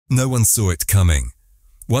No one saw it coming.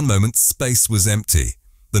 One moment, space was empty.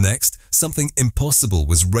 The next, something impossible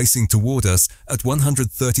was racing toward us at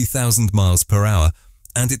 130,000 miles per hour,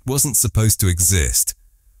 and it wasn't supposed to exist.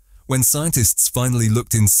 When scientists finally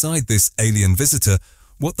looked inside this alien visitor,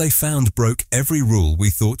 what they found broke every rule we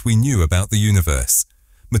thought we knew about the universe.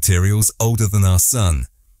 Materials older than our sun,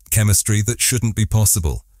 chemistry that shouldn't be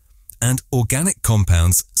possible, and organic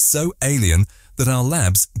compounds so alien that our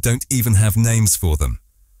labs don't even have names for them.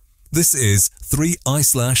 This is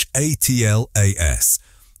 3I/ATLAS,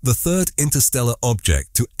 the third interstellar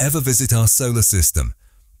object to ever visit our solar system,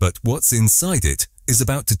 but what's inside it is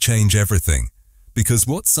about to change everything, because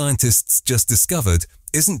what scientists just discovered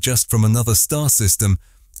isn't just from another star system,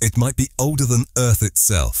 it might be older than Earth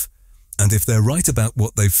itself. And if they're right about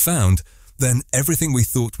what they've found, then everything we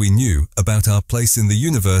thought we knew about our place in the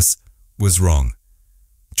universe was wrong.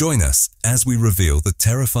 Join us as we reveal the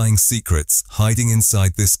terrifying secrets hiding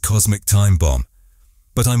inside this cosmic time bomb.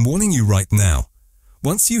 But I'm warning you right now,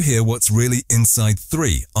 once you hear what's really inside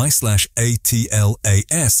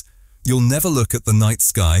 3I/ATLAS, you'll never look at the night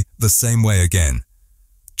sky the same way again.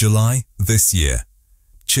 July this year.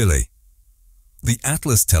 Chile. The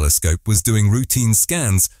Atlas telescope was doing routine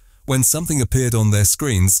scans when something appeared on their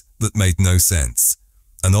screens that made no sense.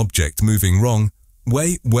 An object moving wrong,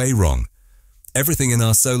 way wrong. Everything in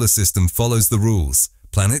our solar system follows the rules.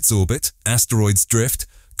 Planets orbit, asteroids drift,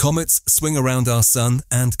 comets swing around our sun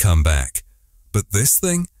and come back. But this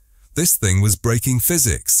thing was breaking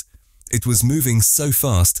physics. It was moving so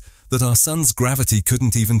fast that our sun's gravity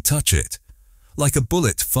couldn't even touch it. Like a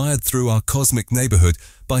bullet fired through our cosmic neighborhood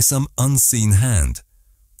by some unseen hand.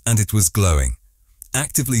 And it was glowing,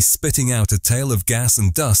 actively spitting out a tail of gas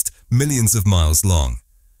and dust millions of miles long.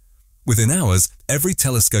 Within hours, every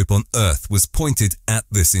telescope on Earth was pointed at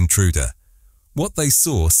this intruder. What they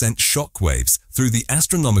saw sent shockwaves through the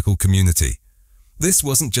astronomical community. This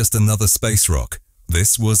wasn't just another space rock.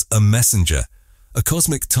 This was a messenger, a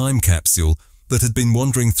cosmic time capsule that had been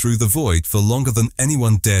wandering through the void for longer than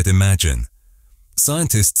anyone dared imagine.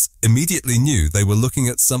 Scientists immediately knew they were looking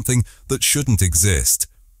at something that shouldn't exist.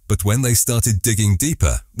 But when they started digging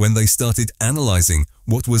deeper, when they started analyzing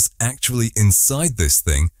what was actually inside this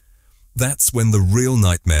thing, that's when the real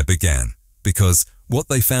nightmare began. Because what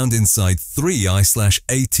they found inside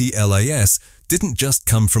 3I/ATLAS didn't just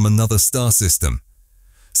come from another star system.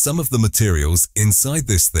 Some of the materials inside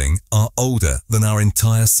this thing are older than our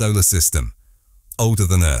entire solar system. Older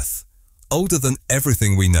than Earth. Older than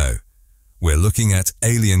everything we know. We're looking at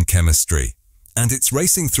alien chemistry, and it's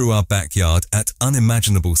racing through our backyard at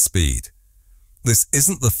unimaginable speed. This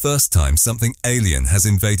isn't the first time something alien has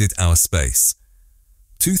invaded our space.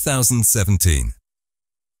 2017.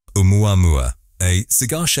 Oumuamua, a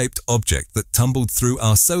cigar-shaped object that tumbled through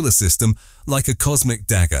our solar system like a cosmic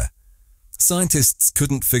dagger. Scientists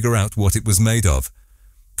couldn't figure out what it was made of,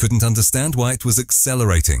 couldn't understand why it was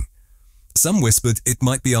accelerating. Some whispered it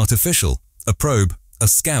might be artificial, a probe, a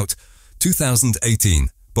scout.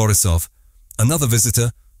 2018, Borisov. Another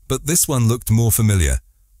visitor, but this one looked more familiar,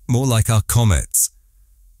 more like our comets.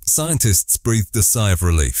 Scientists breathed a sigh of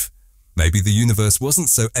relief. Maybe the universe wasn't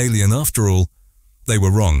so alien after all. They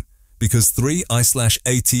were wrong, because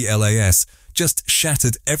 3I/ATLAS just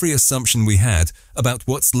shattered every assumption we had about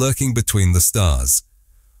what's lurking between the stars.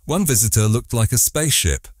 One visitor looked like a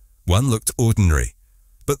spaceship, one looked ordinary.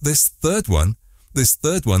 But this third one is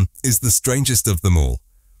the strangest of them all.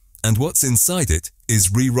 And what's inside it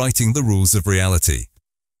is rewriting the rules of reality.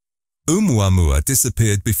 Oumuamua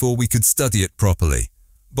disappeared before we could study it properly.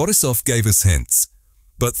 Borisov gave us hints.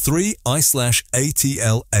 But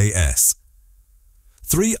 3I/ATLAS.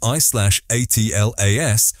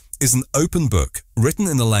 3I/ATLAS is an open book written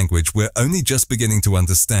in a language we're only just beginning to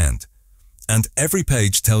understand. And every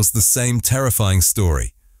page tells the same terrifying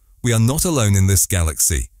story. We are not alone in this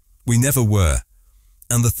galaxy. We never were.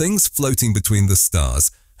 And the things floating between the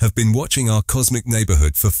stars have been watching our cosmic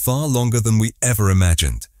neighborhood for far longer than we ever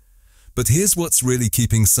imagined. But here's what's really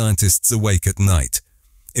keeping scientists awake at night.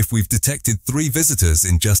 If we've detected 3 visitors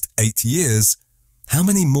in just 8 years, how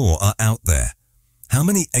many more are out there? How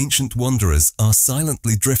many ancient wanderers are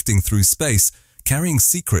silently drifting through space, carrying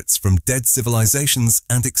secrets from dead civilizations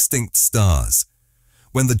and extinct stars?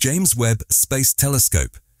 When the James Webb Space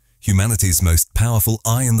Telescope, humanity's most powerful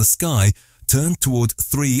eye in the sky, turned toward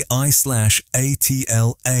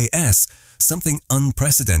 3I/ATLAS, something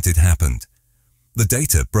unprecedented happened. The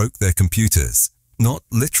data broke their computers, not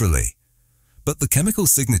literally. But the chemical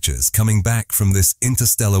signatures coming back from this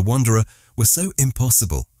interstellar wanderer were so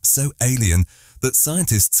impossible, so alien, that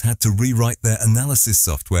scientists had to rewrite their analysis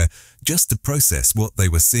software just to process what they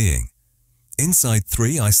were seeing. Inside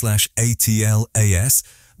 3I/ATLAS,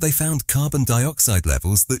 they found carbon dioxide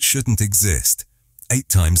levels that shouldn't exist, 8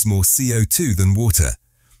 times more CO2 than water.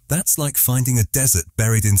 That's like finding a desert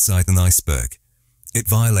buried inside an iceberg. It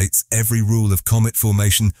violates every rule of comet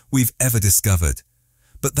formation we've ever discovered.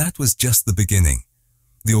 But that was just the beginning.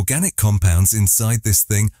 The organic compounds inside this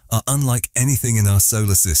thing are unlike anything in our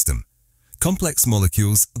solar system. Complex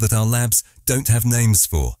molecules that our labs don't have names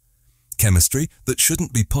for. Chemistry that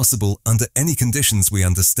shouldn't be possible under any conditions we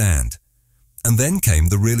understand. And then came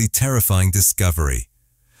the really terrifying discovery.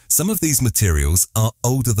 Some of these materials are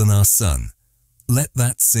older than our sun. Let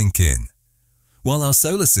that sink in. While our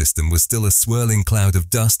solar system was still a swirling cloud of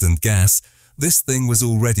dust and gas, this thing was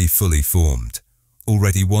already fully formed,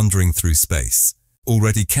 already wandering through space,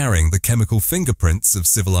 already carrying the chemical fingerprints of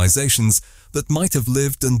civilizations that might have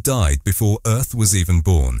lived and died before Earth was even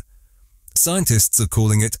born. Scientists are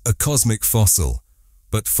calling it a cosmic fossil,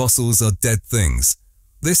 but fossils are dead things.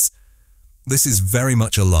 This is very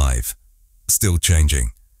much alive, still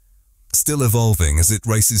changing, still evolving as it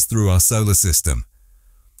races through our solar system.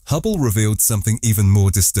 Hubble revealed something even more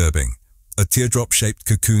disturbing, a teardrop-shaped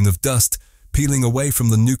cocoon of dust peeling away from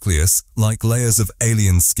the nucleus like layers of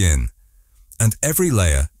alien skin. And every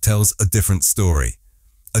layer tells a different story,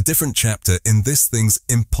 a different chapter in this thing's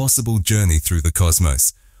impossible journey through the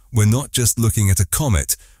cosmos. We're not just looking at a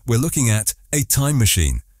comet, we're looking at a time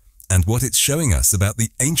machine. And what it's showing us about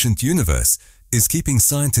the ancient universe is keeping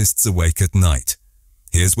scientists awake at night.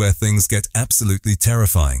 Here's where things get absolutely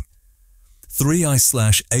terrifying.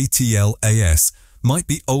 3I/ATLAS might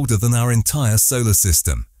be older than our entire solar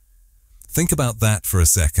system. Think about that for a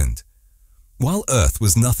second. While Earth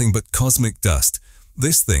was nothing but cosmic dust,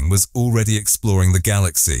 this thing was already exploring the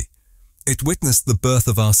galaxy. It witnessed the birth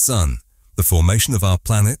of our sun, the formation of our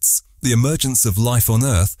planets, the emergence of life on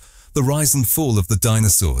Earth, the rise and fall of the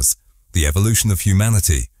dinosaurs, the evolution of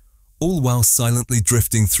humanity, all while silently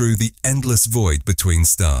drifting through the endless void between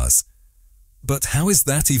stars. But how is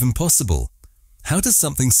that even possible? How does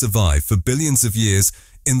something survive for billions of years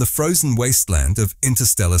in the frozen wasteland of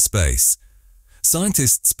interstellar space?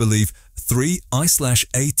 Scientists believe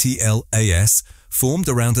 3I/ATLAS formed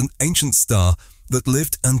around an ancient star that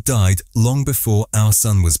lived and died long before our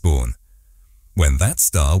sun was born. When that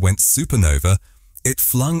star went supernova, it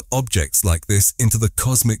flung objects like this into the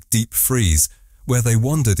cosmic deep freeze, where they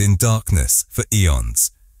wandered in darkness for eons.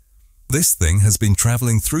 This thing has been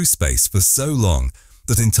traveling through space for so long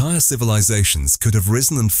that entire civilizations could have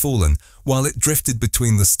risen and fallen while it drifted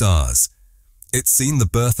between the stars. It's seen the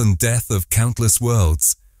birth and death of countless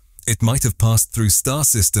worlds. It might have passed through star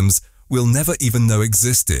systems we'll never even know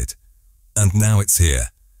existed. And now it's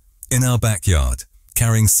here, in our backyard,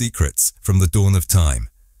 carrying secrets from the dawn of time.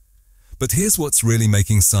 But here's what's really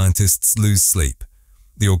making scientists lose sleep.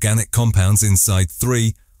 The organic compounds inside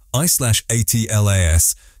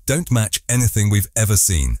 3I/ATLAS don't match anything we've ever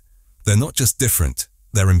seen. They're not just different,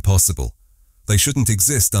 they're impossible. They shouldn't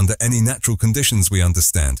exist under any natural conditions we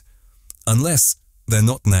understand, unless they're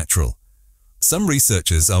not natural. Some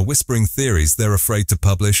researchers are whispering theories they're afraid to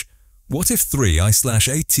publish. What if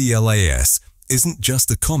 3I/ATLAS isn't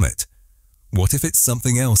just a comet? What if it's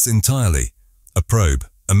something else entirely? A probe,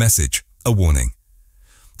 a message, a warning.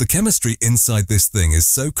 The chemistry inside this thing is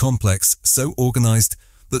so complex, so organized,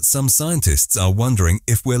 that some scientists are wondering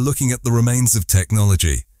if we're looking at the remains of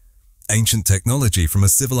technology. Ancient technology from a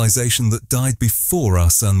civilization that died before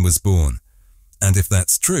our sun was born. And if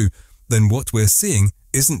that's true, then what we're seeing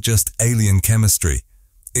isn't just alien chemistry.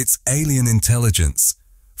 It's alien intelligence,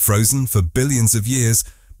 frozen for billions of years,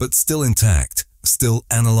 but still intact, still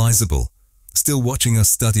analyzable, still watching us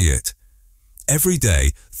study it. Every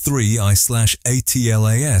day,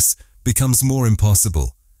 3I/ATLAS becomes more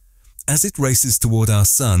impossible. As it races toward our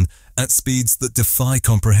sun at speeds that defy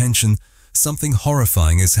comprehension, something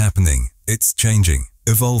horrifying is happening. It's changing,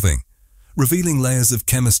 evolving, revealing layers of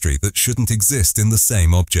chemistry that shouldn't exist in the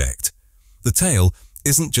same object. The tail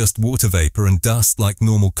isn't just water vapor and dust like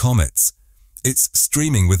normal comets. It's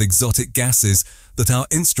streaming with exotic gases that our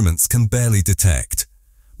instruments can barely detect.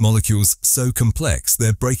 Molecules so complex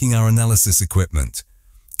they're breaking our analysis equipment.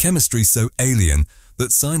 Chemistry so alien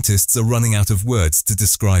that scientists are running out of words to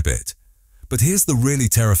describe it. But here's the really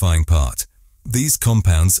terrifying part. These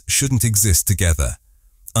compounds shouldn't exist together.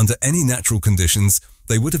 Under any natural conditions,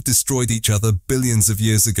 they would have destroyed each other billions of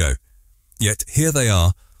years ago. Yet here they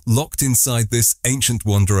are, locked inside this ancient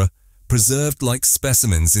wanderer, preserved like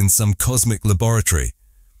specimens in some cosmic laboratory.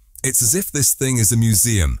 It's as if this thing is a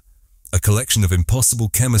museum, a collection of impossible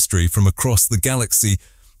chemistry from across the galaxy,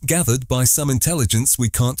 gathered by some intelligence we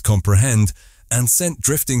can't comprehend and sent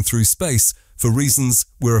drifting through space for reasons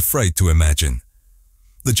we're afraid to imagine.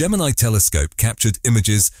 The Gemini telescope captured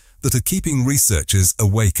images that are keeping researchers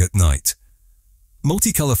awake at night.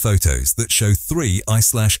 Multicolor photos that show 3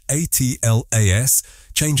 I/ATLAS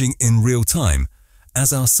changing in real time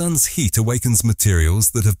as our sun's heat awakens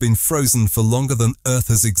materials that have been frozen for longer than Earth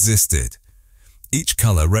has existed. Each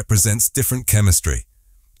color represents different chemistry,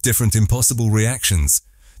 different impossible reactions,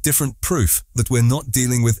 different proof that we're not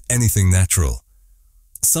dealing with anything natural.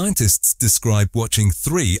 Scientists describe watching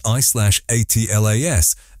 3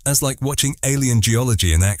 I/ATLAS as like watching alien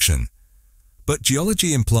geology in action. But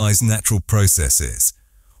geology implies natural processes.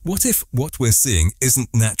 What if what we're seeing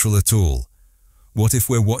isn't natural at all? What if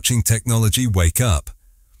we're watching technology wake up?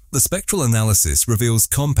 The spectral analysis reveals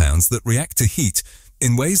compounds that react to heat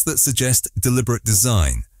in ways that suggest deliberate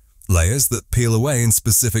design, layers that peel away in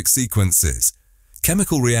specific sequences,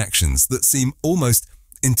 chemical reactions that seem almost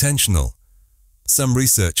intentional. Some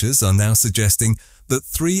researchers are now suggesting that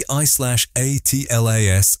 3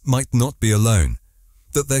 I/ATLAS might not be alone,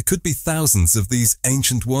 that there could be thousands of these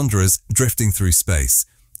ancient wanderers drifting through space,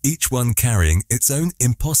 each one carrying its own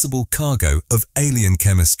impossible cargo of alien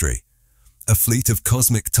chemistry. A fleet of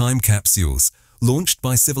cosmic time capsules launched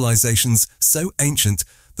by civilizations so ancient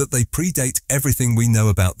that they predate everything we know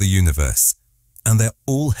about the universe. And they're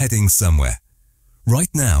all heading somewhere.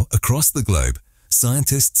 Right now, across the globe,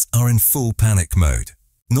 scientists are in full panic mode.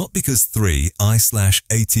 Not because 3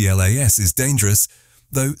 I/ATLAS is dangerous,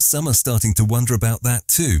 though some are starting to wonder about that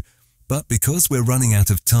too, but because we're running out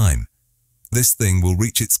of time. This thing will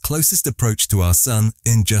reach its closest approach to our sun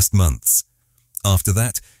in just months. After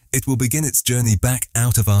that, it will begin its journey back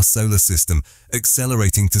out of our solar system,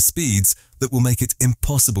 accelerating to speeds that will make it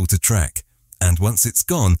impossible to track. And once it's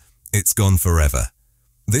gone forever.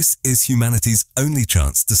 This is humanity's only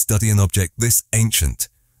chance to study an object this ancient,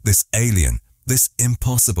 this alien, this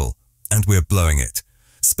impossible, and we're blowing it.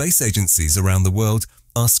 Space agencies around the world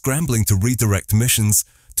are scrambling to redirect missions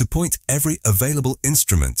to point every available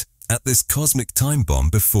instrument at this cosmic time bomb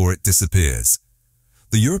before it disappears.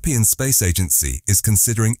 The European Space Agency is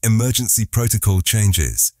considering emergency protocol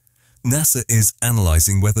changes. NASA is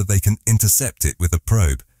analyzing whether they can intercept it with a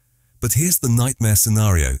probe. But here's the nightmare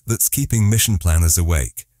scenario that's keeping mission planners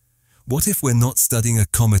awake. What if we're not studying a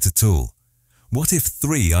comet at all? What if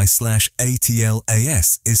 3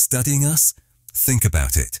 I/ATLAS is studying us? Think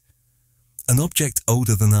about it. An object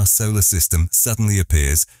older than our solar system suddenly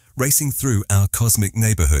appears, racing through our cosmic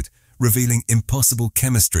neighborhood, revealing impossible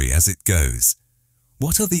chemistry as it goes.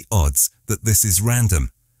 What are the odds that this is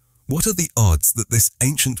random? What are the odds that this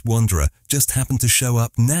ancient wanderer just happened to show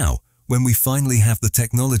up now when we finally have the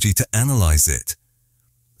technology to analyze it?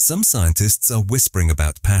 Some scientists are whispering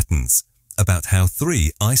about patterns, about how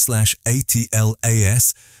 3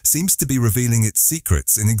 I/ATLAS seems to be revealing its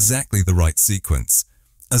secrets in exactly the right sequence,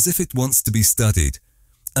 as if it wants to be studied,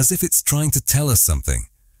 as if it's trying to tell us something.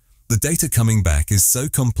 The data coming back is so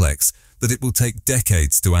complex that it will take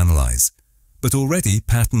decades to analyze. But already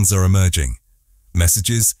patterns are emerging.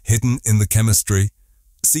 Messages hidden in the chemistry,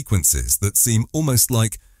 sequences that seem almost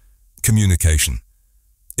like communication.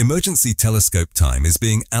 Emergency telescope time is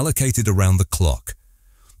being allocated around the clock.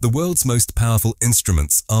 The world's most powerful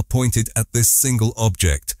instruments are pointed at this single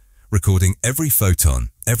object, recording every photon,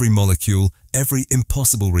 every molecule, every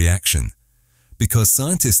impossible reaction. Because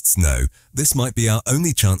scientists know this might be our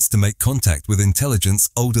only chance to make contact with intelligence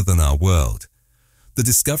older than our world. The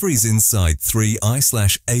discoveries inside 3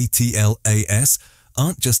 I/ATLAS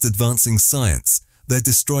aren't just advancing science, they're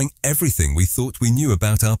destroying everything we thought we knew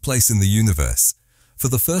about our place in the universe. For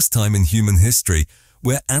the first time in human history,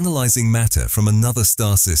 we're analyzing matter from another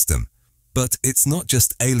star system. But it's not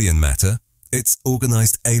just alien matter, it's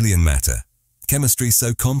organized alien matter. Chemistry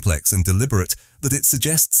so complex and deliberate that it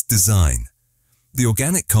suggests design. The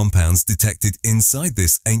organic compounds detected inside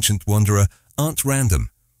this ancient wanderer aren't random.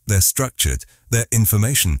 They're structured, they're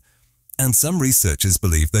information, and some researchers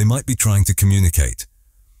believe they might be trying to communicate.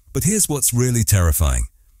 But here's what's really terrifying.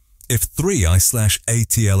 If 3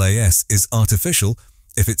 I/ATLAS is artificial,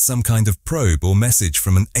 if it's some kind of probe or message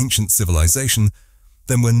from an ancient civilization,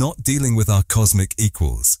 then we're not dealing with our cosmic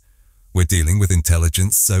equals. We're dealing with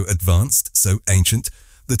intelligence so advanced, so ancient,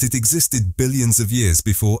 that it existed billions of years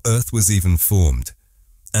before Earth was even formed.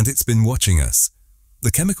 And it's been watching us.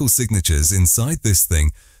 The chemical signatures inside this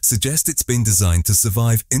thing suggest it's been designed to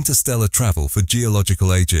survive interstellar travel for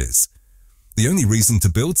geological ages. The only reason to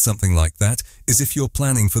build something like that is if you're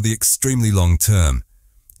planning for the extremely long term.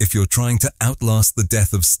 If you're trying to outlast the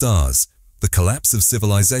death of stars, the collapse of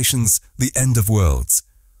civilizations, the end of worlds.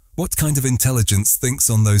 What kind of intelligence thinks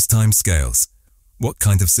on those timescales? What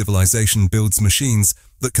kind of civilization builds machines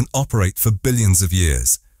that can operate for billions of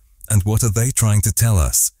years? And what are they trying to tell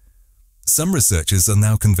us? Some researchers are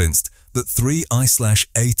now convinced that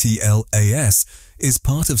 3I/ATLAS is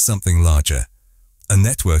part of something larger, a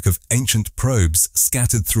network of ancient probes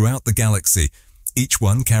scattered throughout the galaxy, each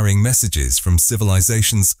one carrying messages from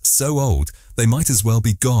civilizations so old they might as well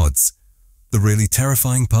be gods. The really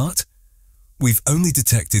terrifying part? We've only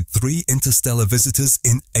detected 3 interstellar visitors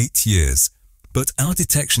in 8 years, but our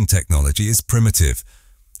detection technology is primitive.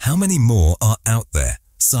 How many more are out there,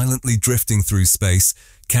 silently drifting through space,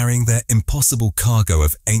 carrying their impossible cargo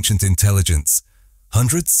of ancient intelligence?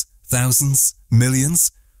 Hundreds? Thousands?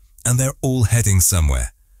 Millions? And they're all heading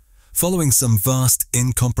somewhere, following some vast,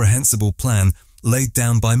 incomprehensible plan laid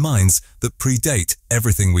down by minds that predate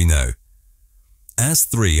everything we know. As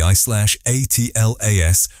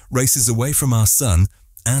 3I/ATLAS races away from our sun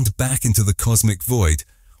and back into the cosmic void,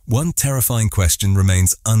 one terrifying question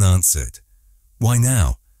remains unanswered. Why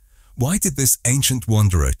now? Why did this ancient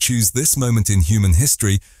wanderer choose this moment in human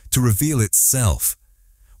history to reveal itself?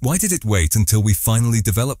 Why did it wait until we finally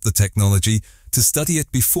developed the technology to study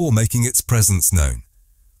it before making its presence known?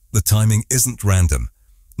 The timing isn't random.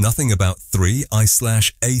 Nothing about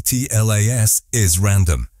 3I/ATLAS is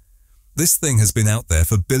random. This thing has been out there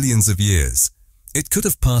for billions of years. It could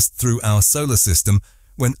have passed through our solar system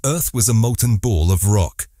when Earth was a molten ball of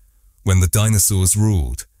rock, when the dinosaurs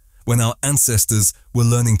ruled, when our ancestors were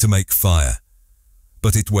learning to make fire.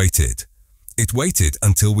 But it waited. It waited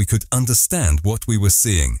until we could understand what we were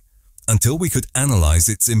seeing, until we could analyze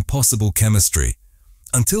its impossible chemistry,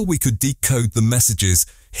 until we could decode the messages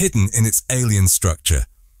hidden in its alien structure.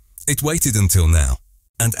 It waited until now,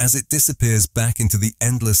 and as it disappears back into the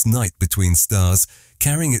endless night between stars,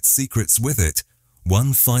 carrying its secrets with it,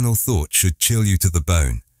 one final thought should chill you to the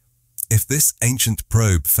bone. If this ancient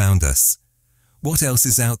probe found us, what else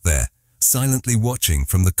is out there, silently watching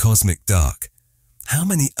from the cosmic dark? How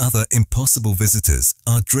many other impossible visitors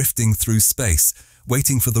are drifting through space,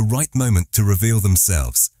 waiting for the right moment to reveal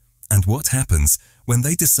themselves? And what happens when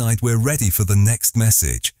they decide we're ready for the next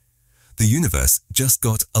message? The universe just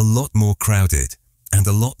got a lot more crowded and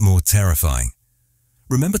a lot more terrifying.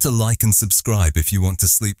 Remember to like and subscribe if you want to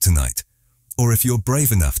sleep tonight, or if you're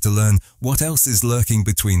brave enough to learn what else is lurking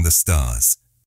between the stars.